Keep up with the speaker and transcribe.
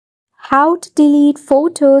How to delete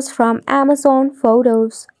photos from Amazon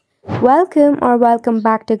Photos. Welcome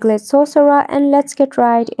back to Glitz Sorcerer, and let's get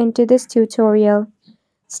right into this tutorial.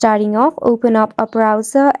 Starting off, open up a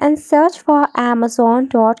browser and search for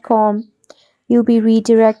Amazon.com. You'll be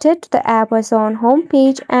redirected to the Amazon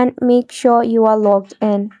homepage and make sure you are logged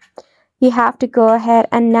in. You have to go ahead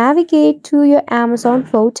and navigate to your Amazon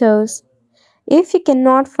Photos. If you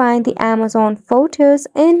cannot find the Amazon Photos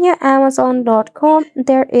in your Amazon.com,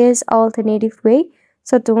 there is alternative way,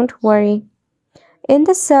 so don't worry. In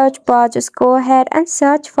the search bar, just go ahead and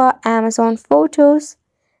search for Amazon Photos.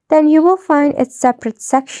 Then you will find its separate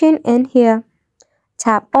section in here.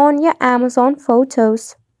 Tap on your Amazon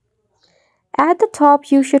Photos. At the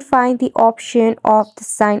top, you should find the option of the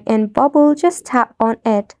sign in bubble. Just tap on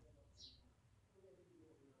it.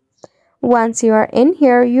 Once you are in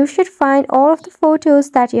here, you should find all of the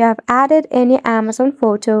photos that you have added in your Amazon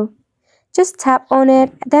photo. Just tap on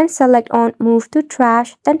it, then select on Move to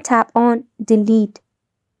Trash, then tap on Delete.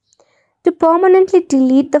 To permanently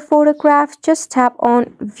delete the photograph, just tap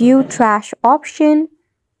on View Trash option.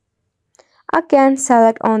 Again,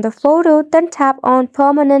 select on the photo, then tap on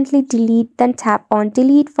Permanently Delete, then tap on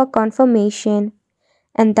Delete for confirmation.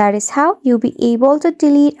 And that is how you'll be able to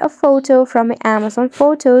delete a photo from your Amazon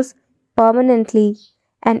Photos permanently.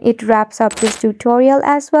 And it wraps up this tutorial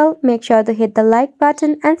as well. Make sure to hit the like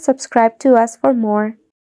button and subscribe to us for more.